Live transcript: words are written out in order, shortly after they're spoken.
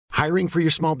Hiring for your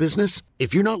small business?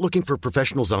 If you're not looking for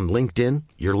professionals on LinkedIn,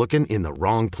 you're looking in the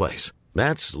wrong place.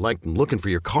 That's like looking for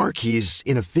your car keys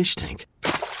in a fish tank.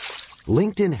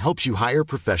 LinkedIn helps you hire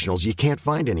professionals you can't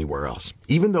find anywhere else,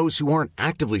 even those who aren't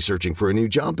actively searching for a new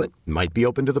job but might be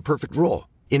open to the perfect role.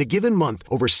 In a given month,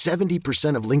 over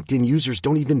 70% of LinkedIn users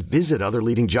don't even visit other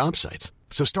leading job sites.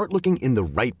 So start looking in the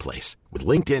right place. With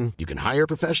LinkedIn, you can hire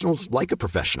professionals like a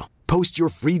professional. Post your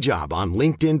free job on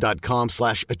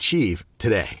linkedin.com/achieve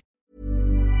today.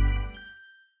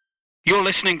 You're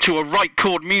listening to a Right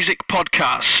Chord Music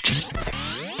podcast.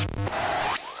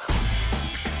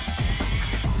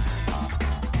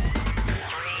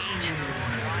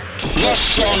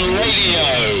 Lost on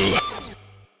Radio.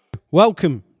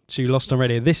 Welcome to Lost on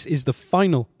Radio. This is the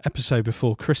final episode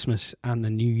before Christmas and the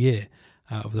New Year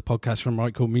of the podcast from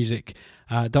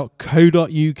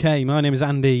rightchordmusic.co.uk. My name is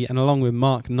Andy, and along with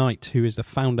Mark Knight, who is the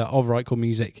founder of Right Chord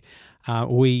Music,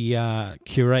 we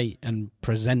curate and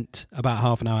present about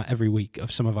half an hour every week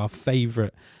of some of our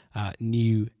favourite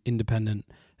new, independent,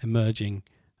 emerging,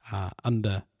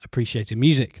 underappreciated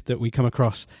music that we come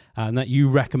across and that you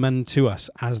recommend to us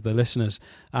as the listeners.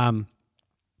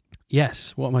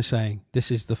 Yes, what am I saying? This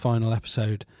is the final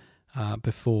episode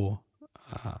before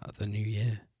the new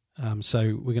year.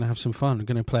 So we're going to have some fun. We're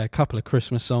going to play a couple of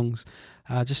Christmas songs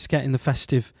just to get in the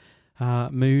festive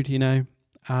mood, you know.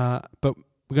 But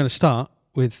we're going to start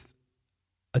with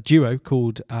a duo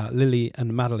called Lily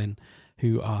and Madeline,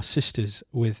 who are sisters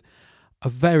with a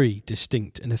very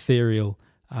distinct and ethereal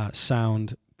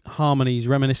sound, harmonies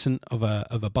reminiscent of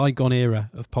a bygone era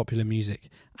of popular music.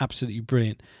 Absolutely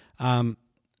brilliant.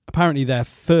 Apparently their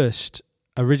first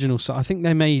original song, I think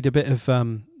they made a bit of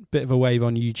a wave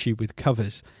on YouTube with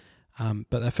covers,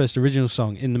 but their first original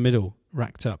song, In the Middle,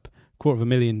 racked up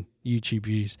 250,000 YouTube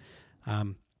views.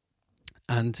 And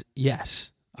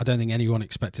yes, I don't think anyone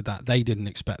expected that. They didn't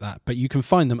expect that. But you can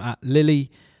find them at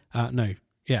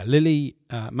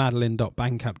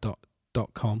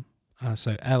lilymadeline.bandcamp.com.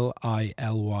 So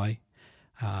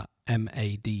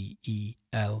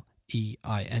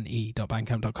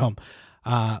LILYMADELEINE.bandcamp.com.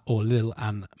 Or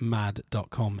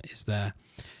lilandmad.com is their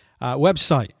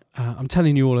website. I'm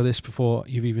telling you all of this before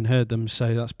you've even heard them,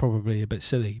 so that's probably a bit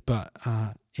silly. But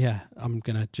yeah, I'm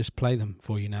going to just play them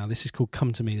for you now. This is called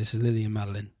Come to Me. This is Lily and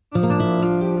Madeline.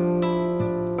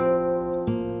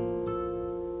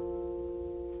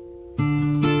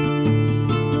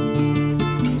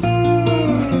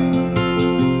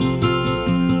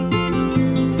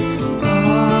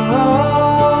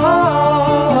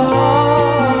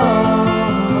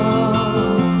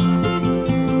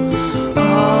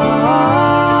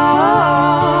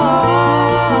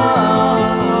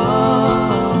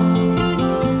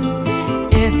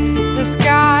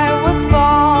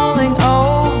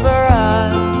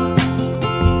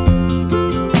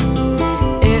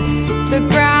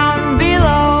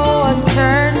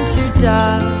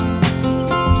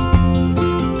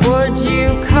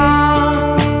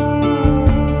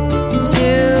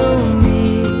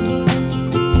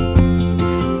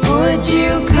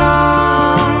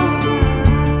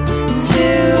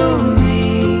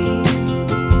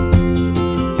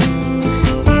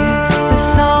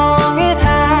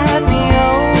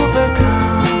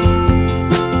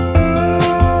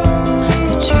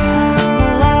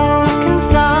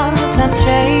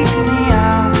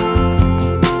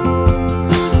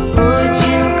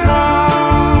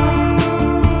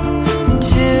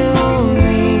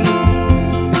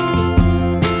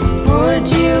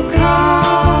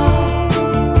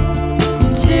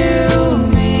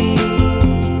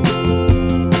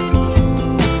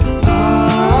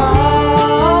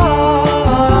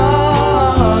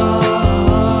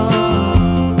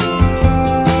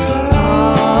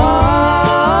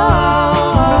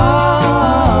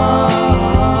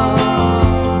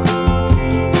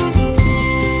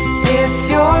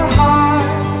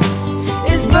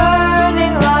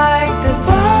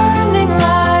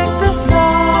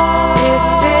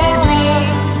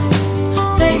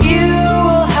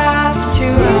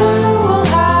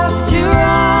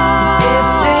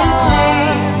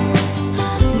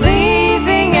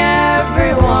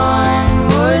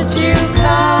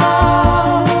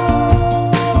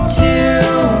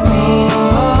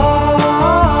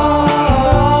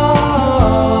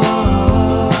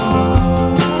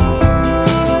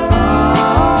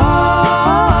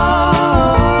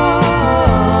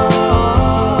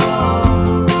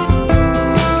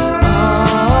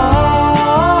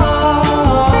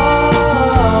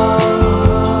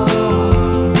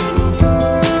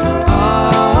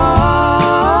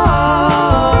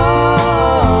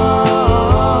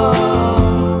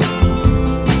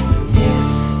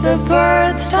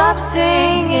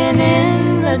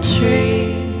 a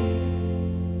tree.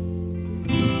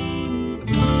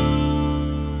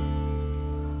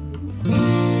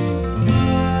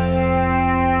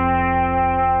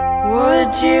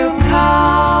 Would you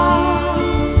call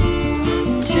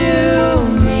to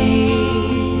me?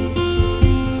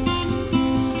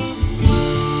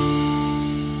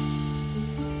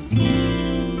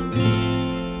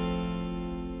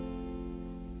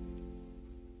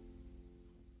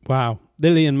 Wow.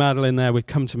 Lily and Madeline there with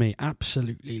Come To Me.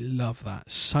 Absolutely love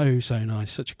that. So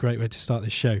nice. Such a great way to start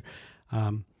this show.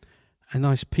 A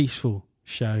nice peaceful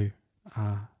show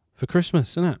for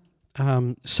Christmas, isn't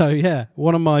it? So yeah,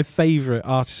 one of my favourite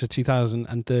artists of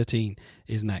 2013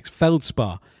 is next.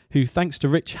 Feldspar, who thanks to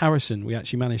Rich Harrison, we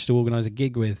actually managed to organise a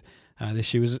gig with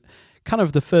this year. Was kind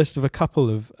of the first of a couple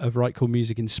of Right Chord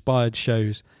Music inspired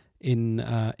shows in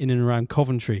and around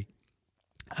Coventry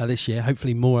this year.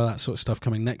 Hopefully more of that sort of stuff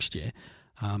coming next year.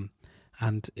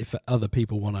 And if other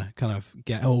people want to kind of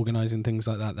get organising things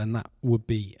like that, then that would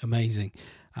be amazing.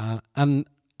 And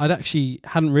I'd actually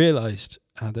hadn't realised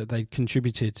that they'd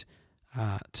contributed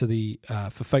to the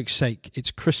For Folk's Sake, It's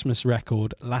Christmas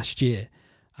record last year,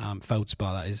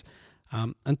 Feldspar that is,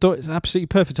 and thought it's an absolutely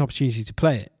perfect opportunity to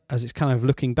play it, as it's kind of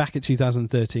looking back at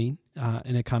 2013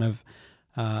 in a kind of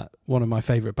one of my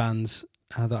favourite bands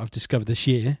that I've discovered this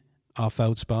year, are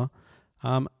Feldspar,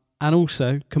 and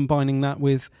also combining that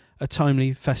with a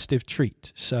timely festive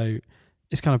treat. So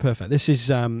it's kind of perfect. This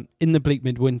is In the Bleak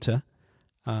Midwinter.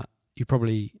 You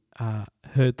probably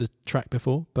heard the track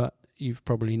before, but you've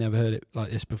probably never heard it like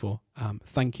this before.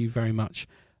 Thank you very much,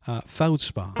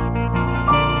 Feldspar.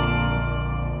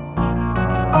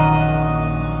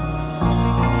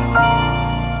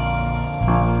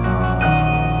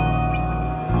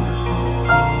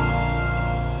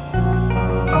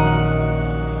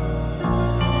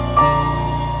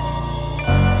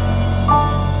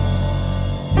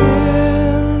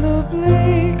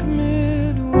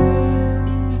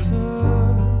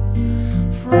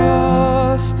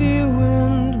 Frosty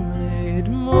wind made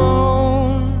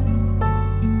moan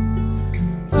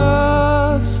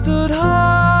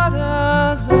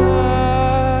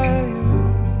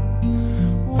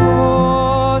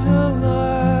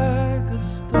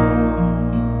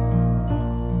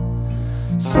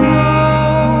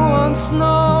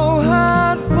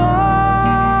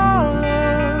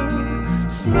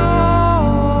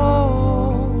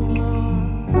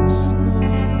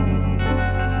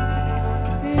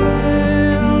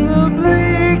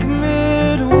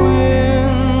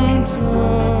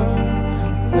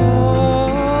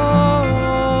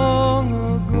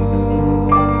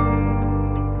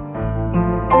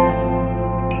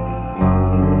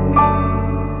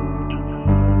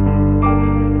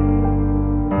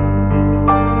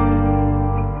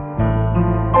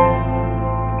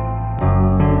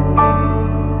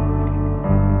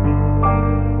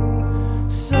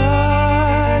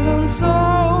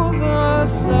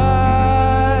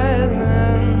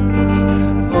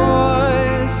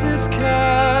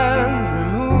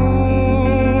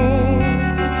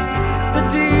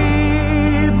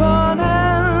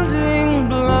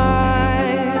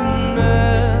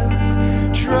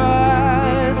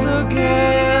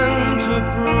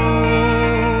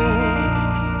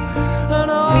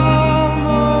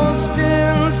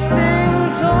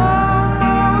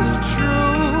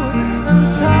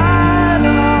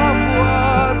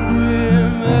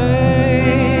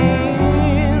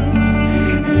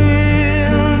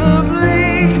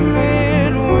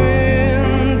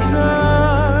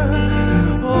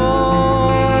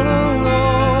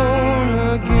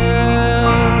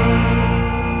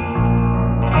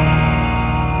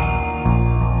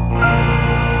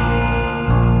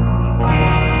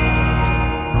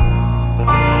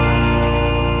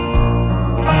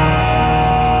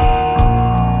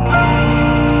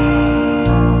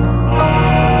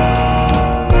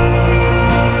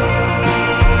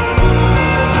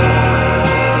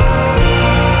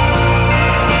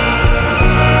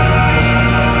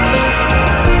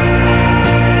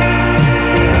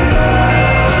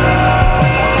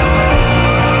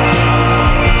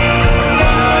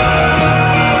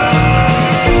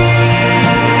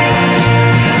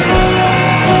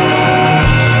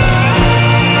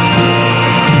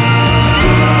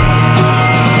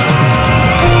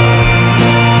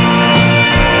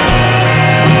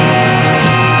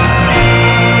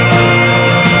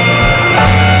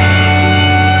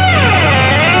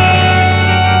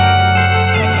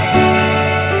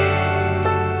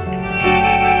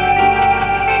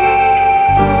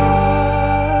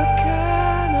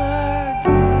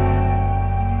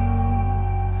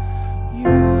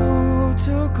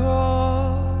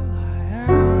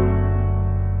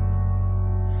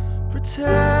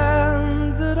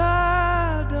pretend that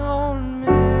I don't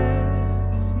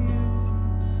miss you.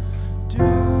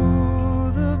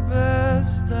 Do the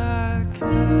best I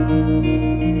can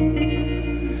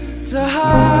to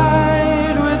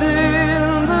hide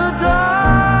within the darkness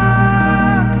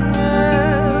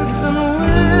and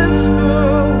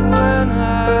whisper when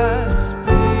I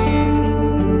speak.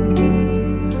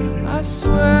 I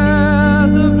swear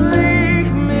the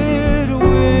bleak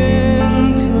midwinter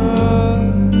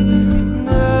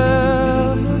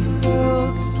never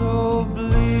felt so bleak.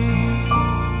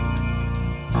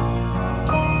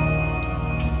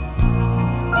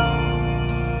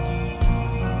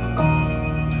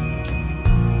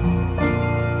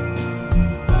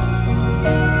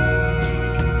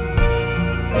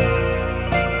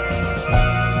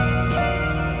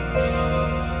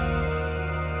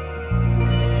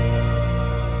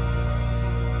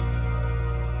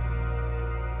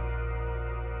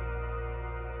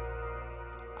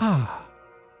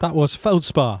 That was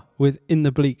Feldspar with In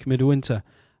the Bleak Midwinter,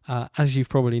 as you've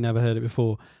probably never heard it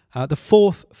before. The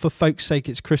fourth For Folk's Sake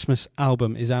It's Christmas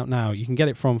album is out now. You can get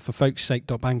it from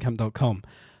forfolkssake.bandcamp.com.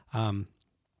 I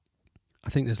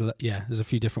think there's a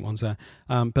few different ones there.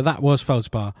 But that was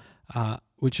Feldspar,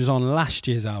 which was on last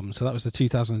year's album, so that was the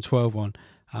 2012 one.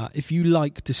 If you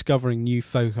like discovering new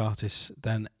folk artists,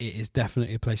 then it is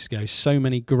definitely a place to go. So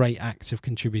many great acts have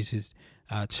contributed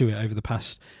to it over the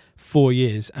past 4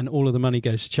 years, and all of the money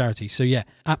goes to charity. So yeah,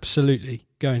 absolutely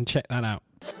go and check that out.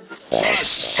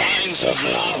 First Signs of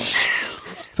Love.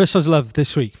 First Signs of Love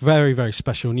this week, very, very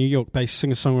special. New York-based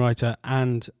singer-songwriter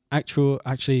and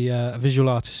actually a visual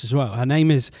artist as well. Her name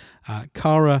is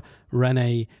Cara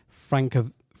Renee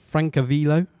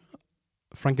Francavillo,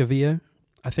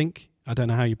 I think. I don't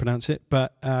know how you pronounce it,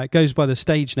 but it goes by the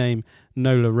stage name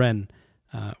Nola Ren,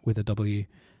 with a W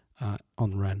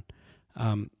on Ren.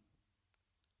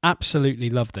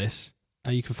 Absolutely love this.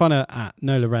 You can find her at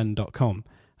nolaren.com.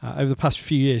 Over the past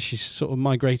few years, she's sort of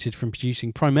migrated from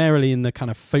producing primarily in the kind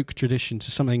of folk tradition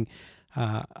to something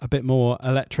a bit more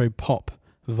electro-pop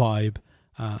vibe,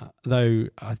 though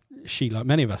she, like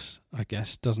many of us, I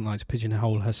guess, doesn't like to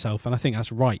pigeonhole herself, and I think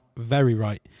that's right, very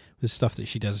right, with the stuff that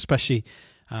she does, especially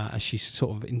as she's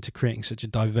sort of into creating such a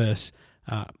diverse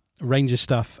range of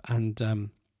stuff and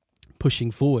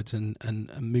pushing forwards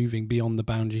and moving beyond the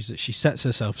boundaries that she sets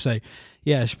herself. So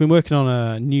yeah, she's been working on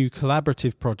a new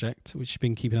collaborative project which she's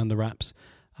been keeping under wraps,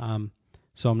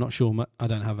 so I'm not sure, I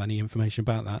don't have any information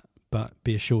about that, but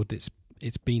be assured it's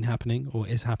been happening or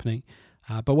is happening.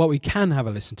 But what we can have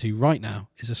a listen to right now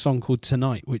is a song called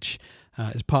Tonight, which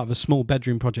is part of a small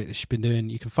bedroom project that she's been doing.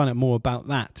 You can find out more about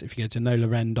that if you go to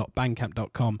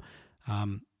nolaren.bandcamp.com.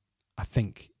 I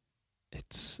think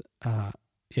it's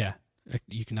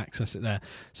you can access it there.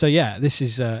 So yeah, this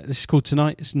is called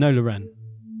Tonight. It's Nola Ren.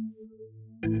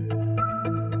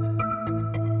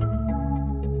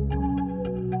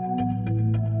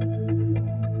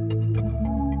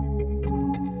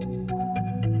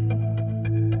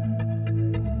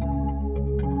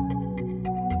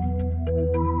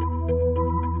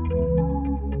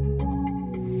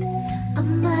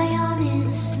 On my own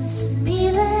innocence and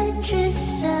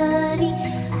electricity, I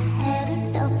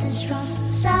haven't felt this strong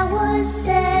since I was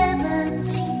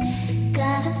 17.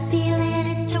 Got a feeling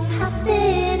it don't happen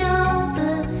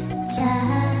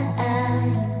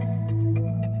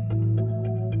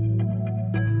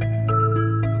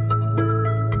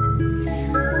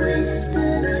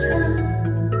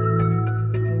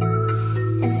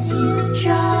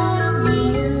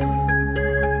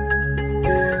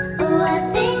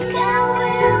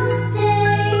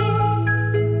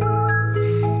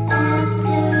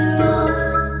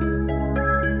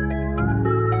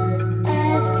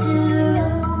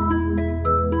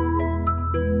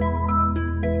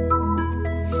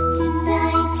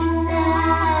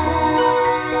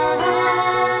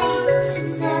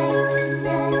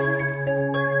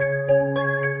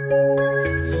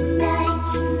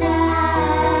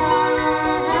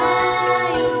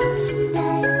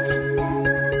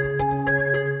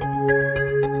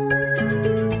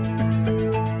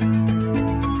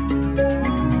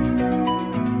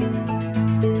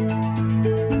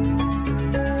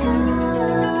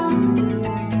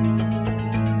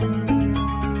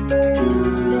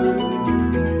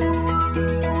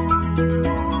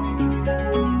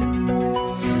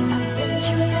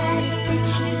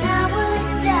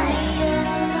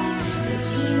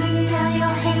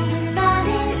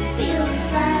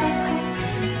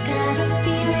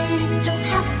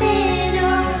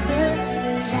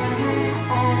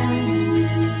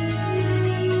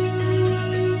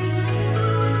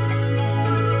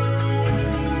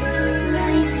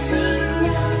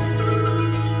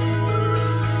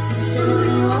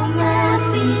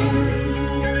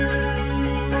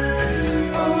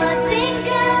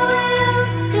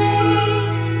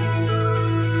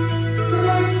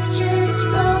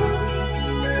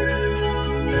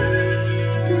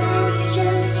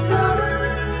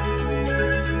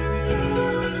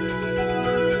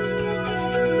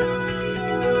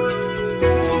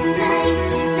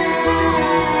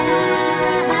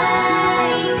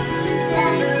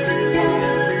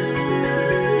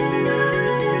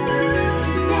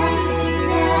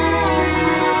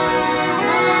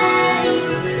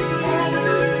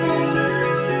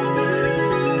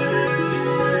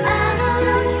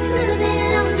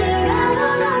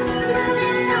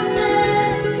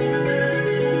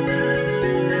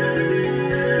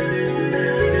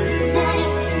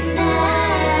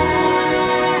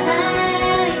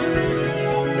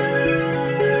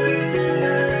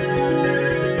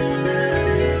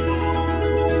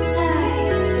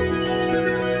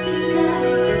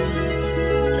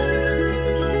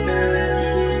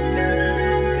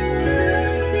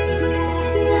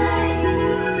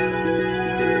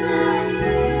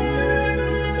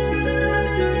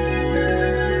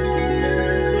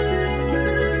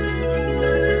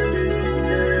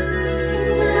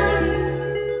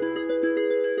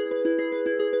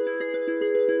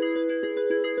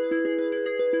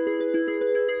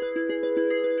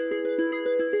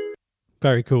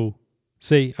Very cool.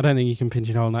 See, I don't think you can pinch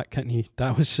a hole on that, can you?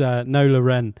 That was Nola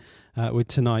Ren with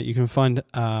Tonight. You can find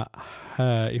her,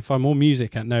 you can find more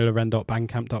music at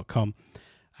nolaren.bandcamp.com,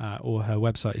 or her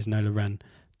website is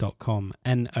nolaren.com,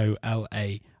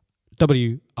 NOLAWREN.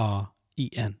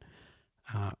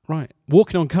 Right,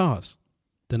 Walking on Cars,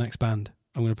 the next band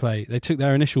I'm going to play. They took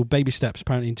their initial baby steps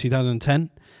apparently in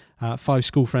 2010. 5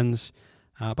 school friends.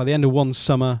 By the end of one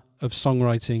summer of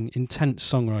songwriting,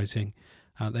 intense songwriting,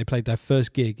 they played their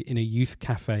first gig in a youth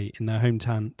cafe in their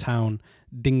hometown town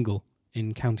Dingle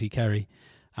in County Kerry,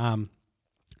 and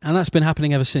that's been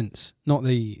happening ever since. Not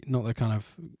the kind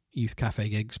of youth cafe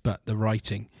gigs, but the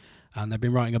writing. And they've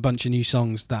been writing a bunch of new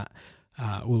songs that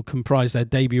will comprise their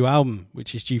debut album,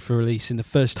 which is due for release in the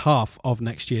first half of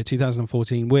next year,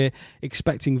 2014. We're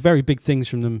expecting very big things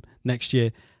from them next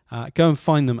year. Go and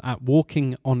find them at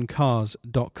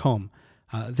walkingoncars.com.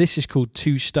 This is called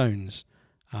Two Stones.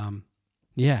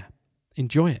 Yeah,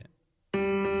 enjoy it.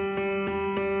 Can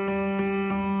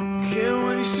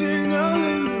we sing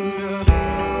hallelujah?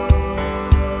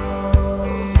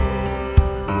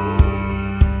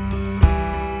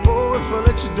 Oh, if I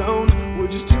let you down, we're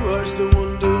just two hearts that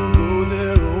one day will go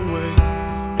their own way.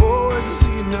 Oh, as I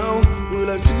see it now, we're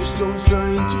like two stones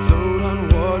trying to float on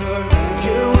water.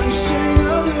 Can we sing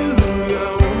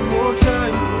hallelujah one more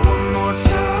time, one more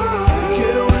time?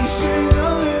 Can we sing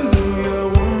hallelujah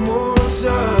one more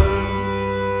time?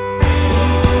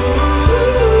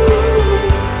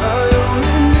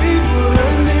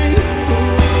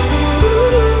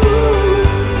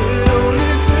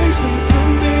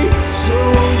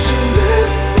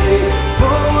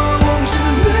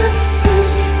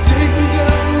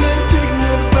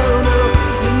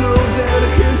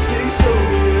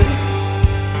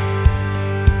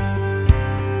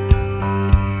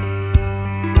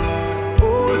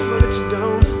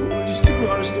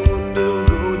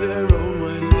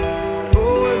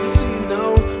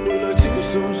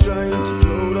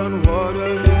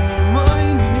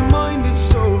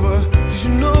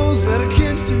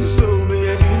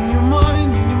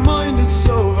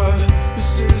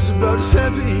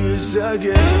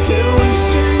 Again. Can we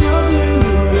sing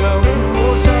hallelujah one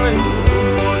more time,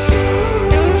 one more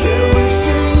time? Can we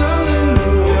sing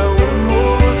hallelujah one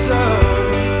more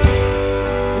time?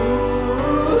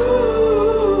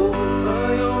 Ooh, I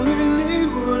only need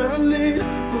what I need.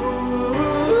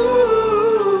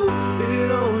 Ooh,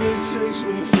 it only takes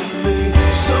me from me.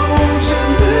 So won't you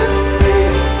let me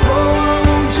fall?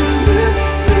 Won't you let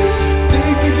this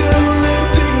take me down? Let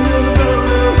it take me to the bow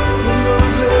now. You know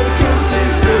that I can't stay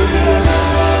still.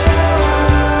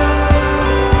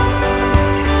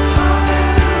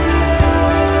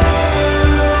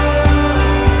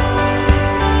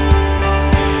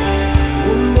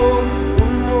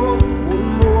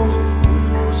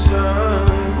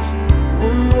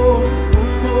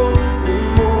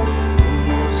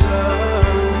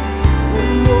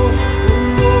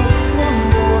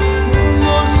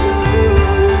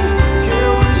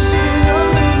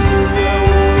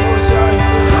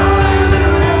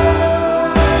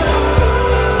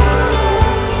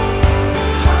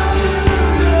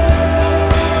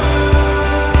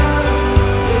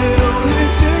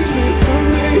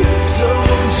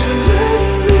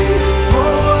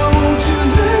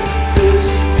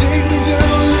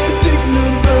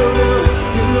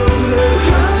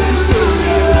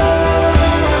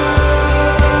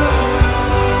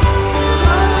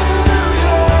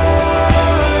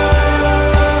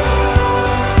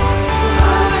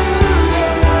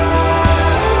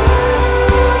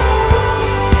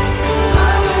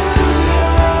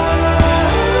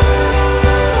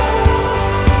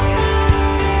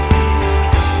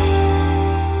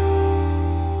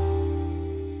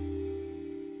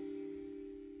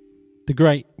 the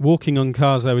great Walking on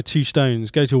Cars there with Two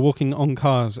Stones. Go to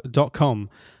walkingoncars.com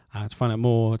to find out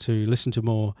more, to listen to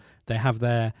more. They have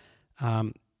their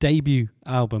debut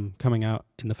album coming out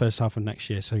in the first half of next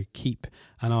year, so keep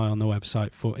an eye on the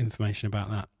website for information about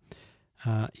that.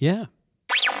 Yeah.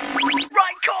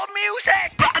 Right chord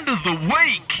music! Band of the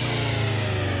week!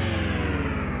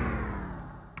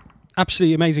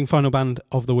 Absolutely amazing final band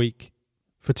of the week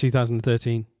for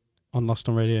 2013 on Lost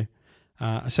on Radio.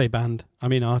 I say band, I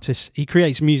mean artist. He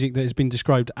creates music that has been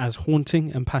described as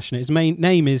haunting and passionate. His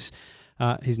name is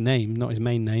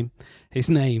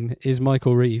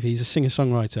Michael Reeve. He's a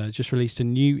singer-songwriter. Just released a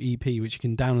new EP which you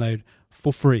can download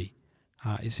for free.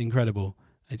 It's incredible.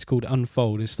 It's called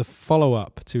Unfold. It's the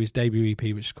follow-up to his debut EP,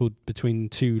 which is called Between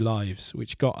Two Lives,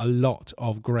 which got a lot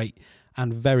of great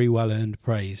and very well-earned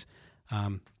praise.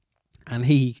 And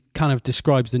he kind of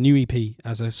describes the new EP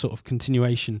as a sort of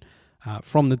continuation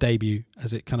from the debut,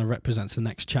 as it kind of represents the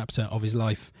next chapter of his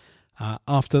life.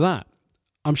 After that,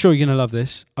 I'm sure you're going to love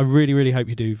this. I really, really hope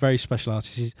you do. Very special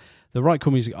artist. He's the Right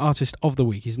Chord Music Artist of the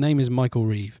Week. His name is Michael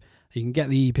Reeve. You can get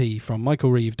the EP from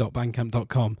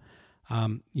michaelreeve.bandcamp.com.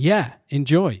 Yeah,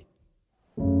 enjoy.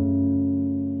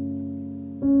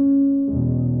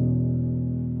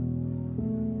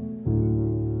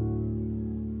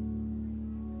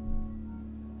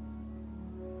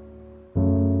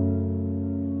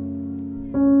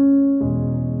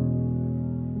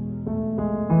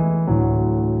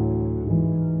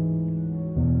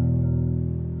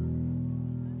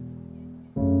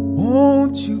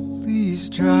 Won't you please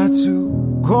try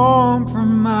to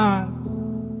compromise?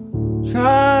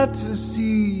 Try to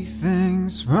see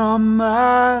things from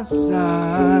my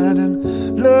side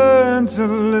and learn to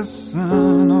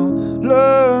listen or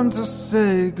learn to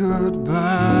say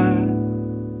goodbye.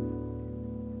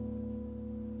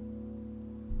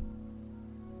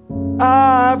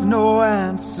 I've no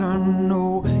answer,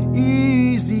 no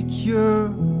easy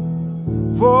cure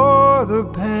for the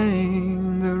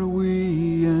pain that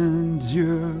we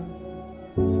endure.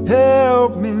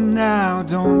 Help me now,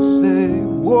 don't say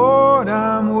what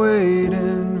I'm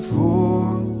waiting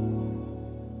for.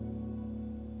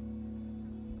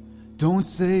 Don't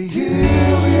say,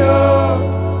 here we are,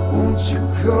 won't you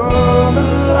come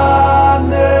and lie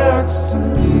next to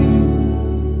me?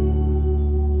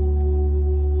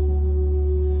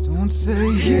 Don't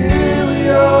say, here we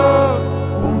are,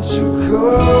 won't you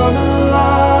come and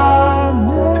lie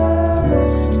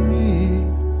next to me?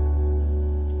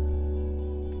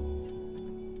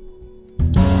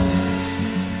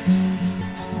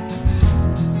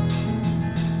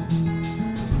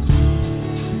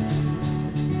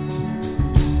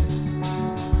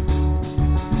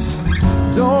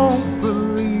 Don't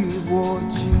believe what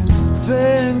you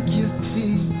think you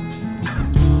see.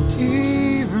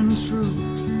 Even truth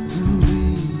can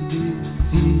be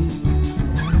deceived.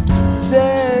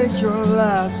 Take your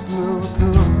last look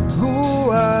at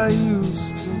who I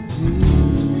used to be.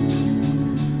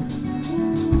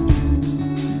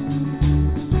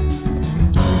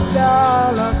 'Cause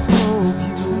I lost hope,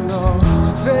 you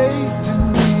lost faith in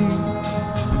me.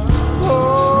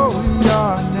 Oh, we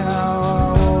are now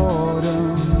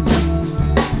autumn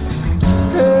leaves.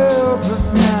 Helpless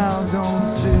now, don't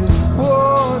say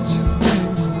what you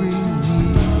think we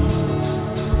need.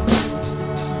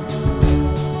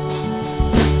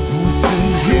 Don't say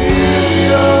here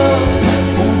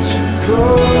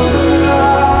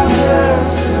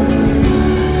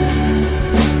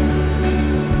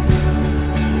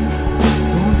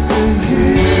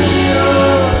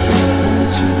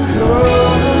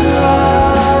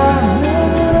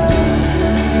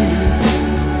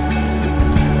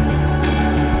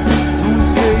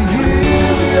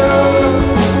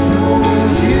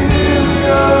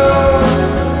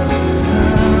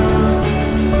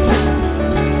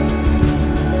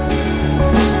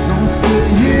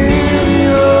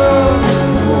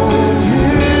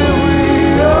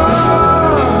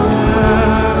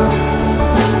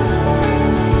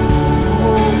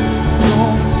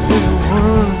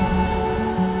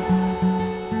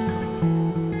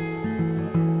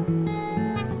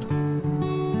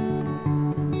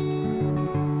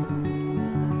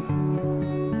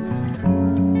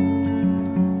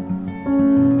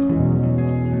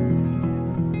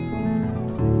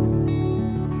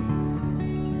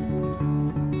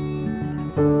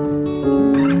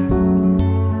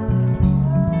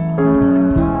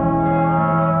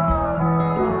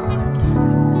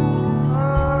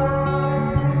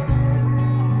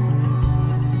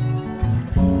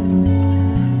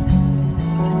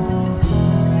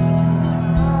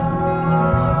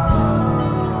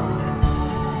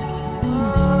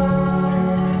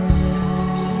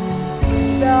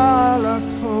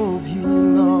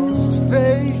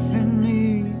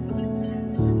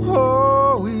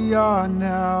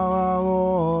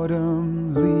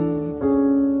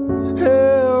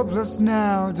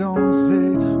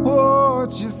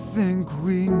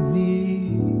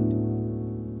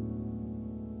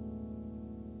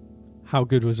How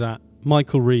good was that?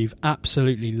 Michael Reeve,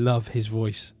 absolutely love his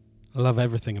voice. Love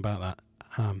everything about that.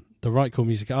 The Right Chord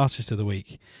Music Artist of the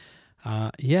Week.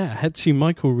 Head to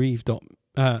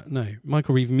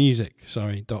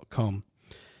michaelreevemusic.com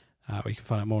where you can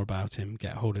find out more about him,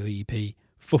 get a hold of the EP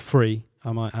for free,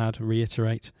 I might add,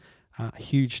 reiterate.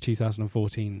 Huge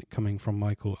 2014 coming from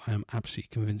Michael. I am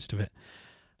absolutely convinced of it.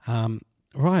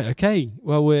 Right, okay.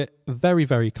 Well, we're very,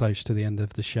 very close to the end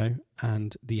of the show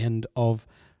and the end of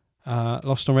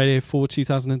Lost on Radio for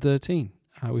 2013.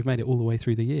 We've made it all the way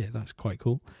through the year. That's quite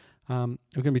cool. We're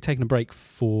going to be taking a break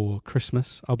for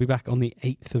Christmas. I'll be back on the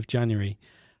 8th of January.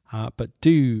 But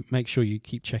do make sure you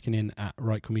keep checking in at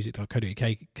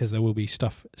rightchordmusic.co.uk because there will be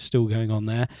stuff still going on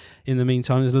there. In the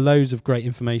meantime, there's loads of great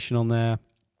information on there,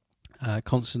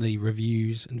 constantly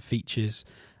reviews and features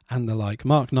and the like.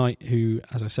 Mark Knight, who,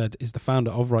 as I said, is the founder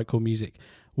of Right Chord Music,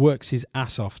 works his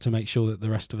ass off to make sure that the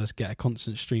rest of us get a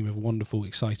constant stream of wonderful,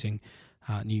 exciting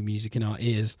new music in our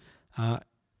ears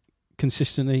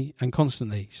consistently and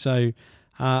constantly. So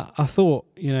I thought,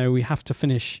 we have to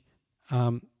finish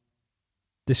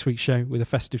this week's show with a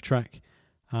festive track.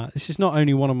 This is not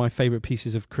only one of my favourite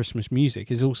pieces of Christmas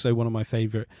music, it's also one of my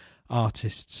favourite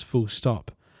artists, full stop.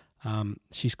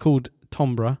 She's called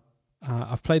Tombra.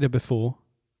 I've played her before.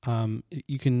 I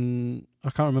can't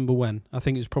remember when. I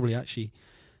think it was probably actually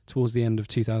towards the end of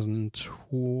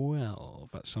 2012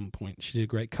 at some point. She did a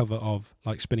great cover of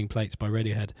Like Spinning Plates by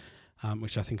Radiohead,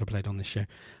 which I think I played on this show.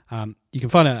 You can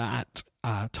find her at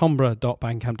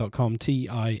tombra.bandcamp.com,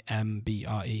 Timbre.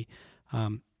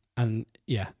 And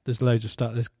yeah, there's loads of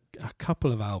stuff. There's a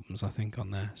couple of albums, I think, on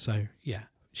there. So yeah,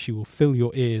 she will fill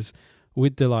your ears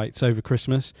with delights over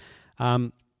Christmas.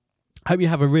 Hope you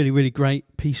have a really, really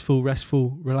great, peaceful,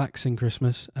 restful, relaxing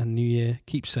Christmas and New Year.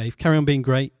 Keep safe. Carry on being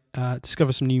great.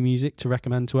 Discover some new music to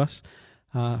recommend to us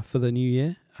for the new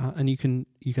year. And you can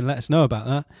let us know about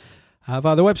that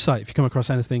via the website. If you come across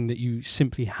anything that you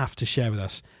simply have to share with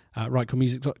us,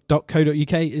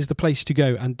 rightchordmusic.co.uk is the place to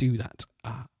go and do that.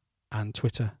 And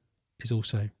Twitter is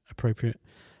also appropriate.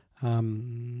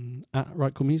 At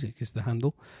Right Chord Music is the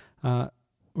handle.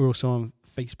 We're also on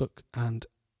Facebook and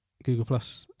Google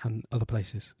Plus and other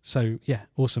places. So yeah,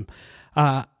 awesome.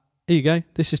 Here you go.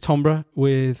 This is Tombra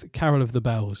with Carol of the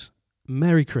Bells.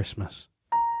 Merry Christmas.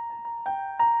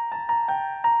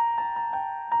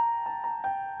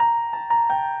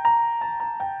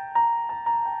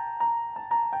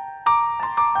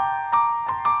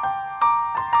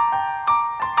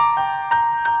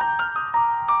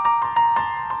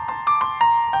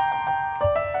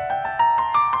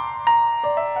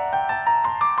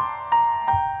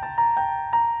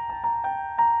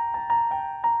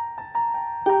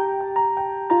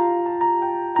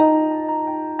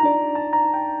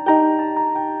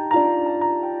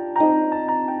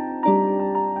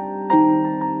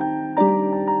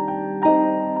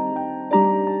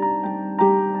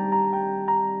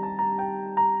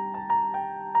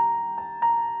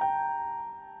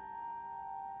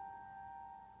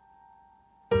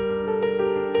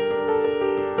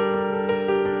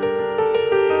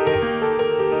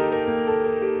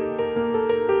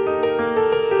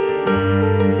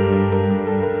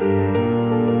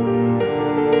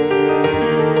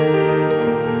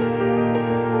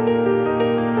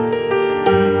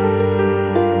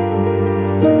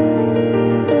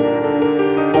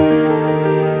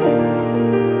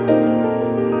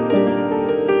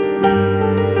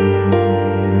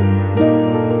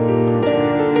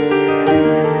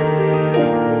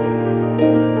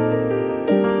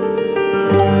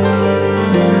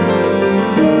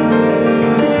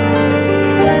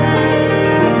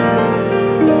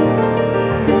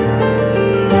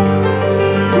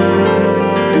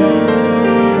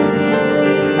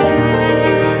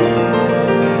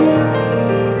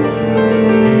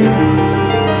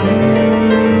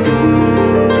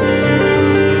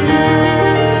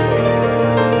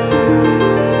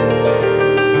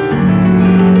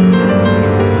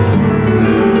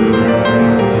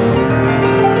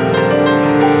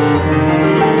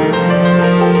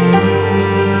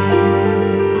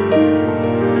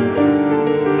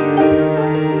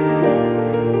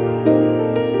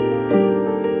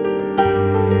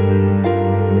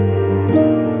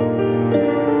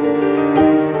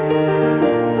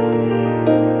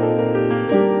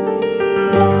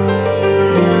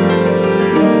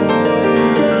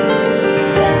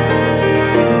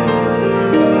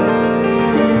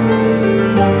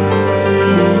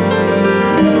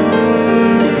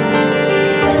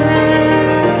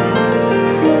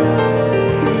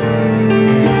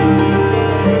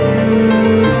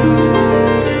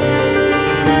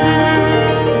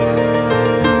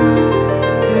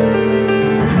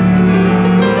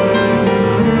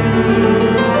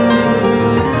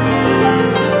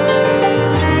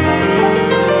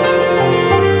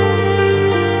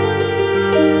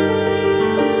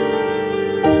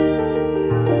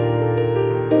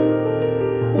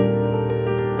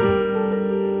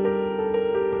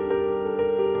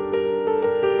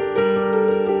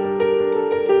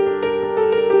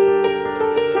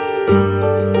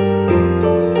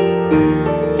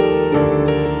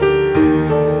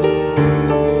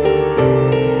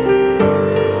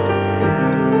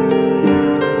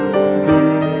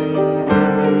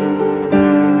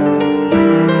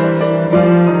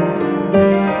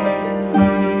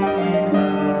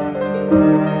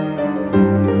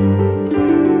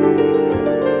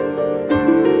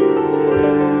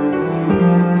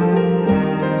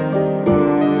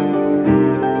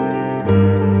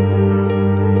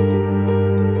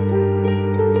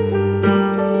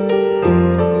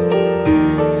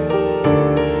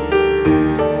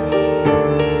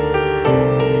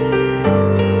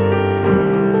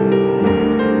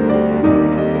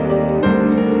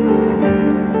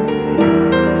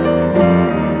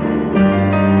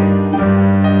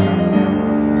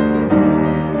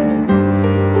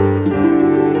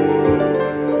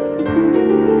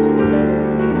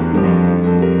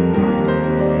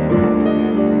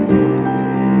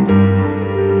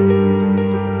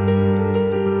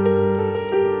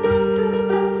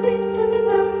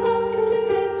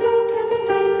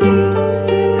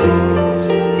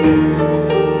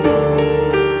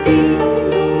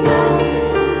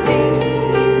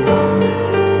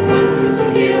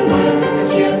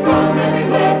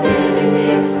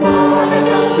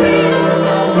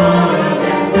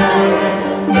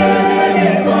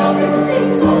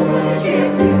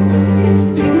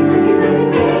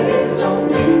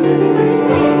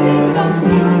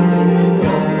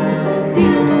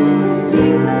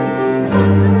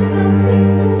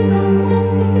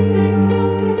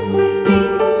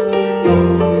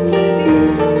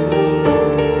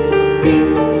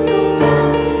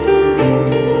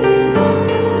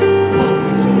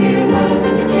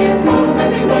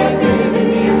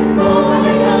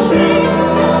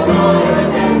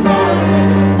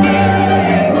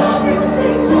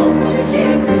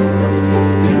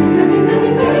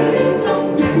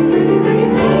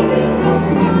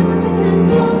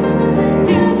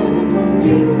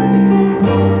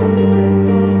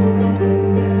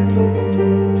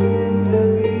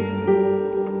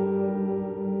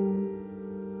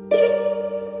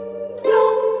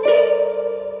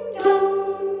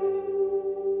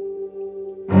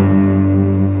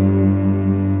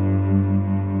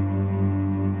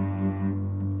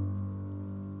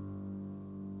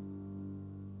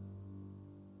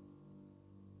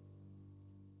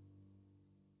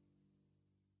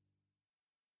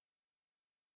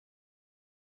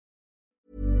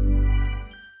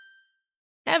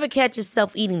 Ever catch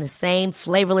yourself eating the same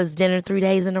flavorless dinner 3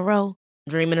 days in a row?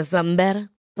 Dreaming of something better?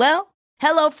 Well,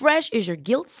 HelloFresh is your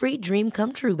guilt-free dream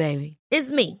come true, baby.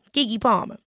 It's me, Keke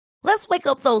Palmer. Let's wake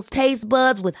up those taste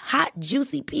buds with hot,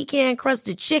 juicy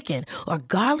pecan-crusted chicken or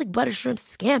garlic butter shrimp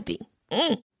scampi.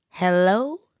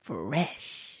 Hello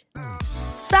Fresh.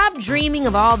 Stop dreaming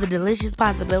of all the delicious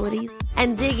possibilities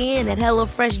and dig in at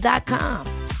HelloFresh.com.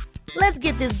 Let's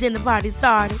get this dinner party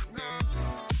started.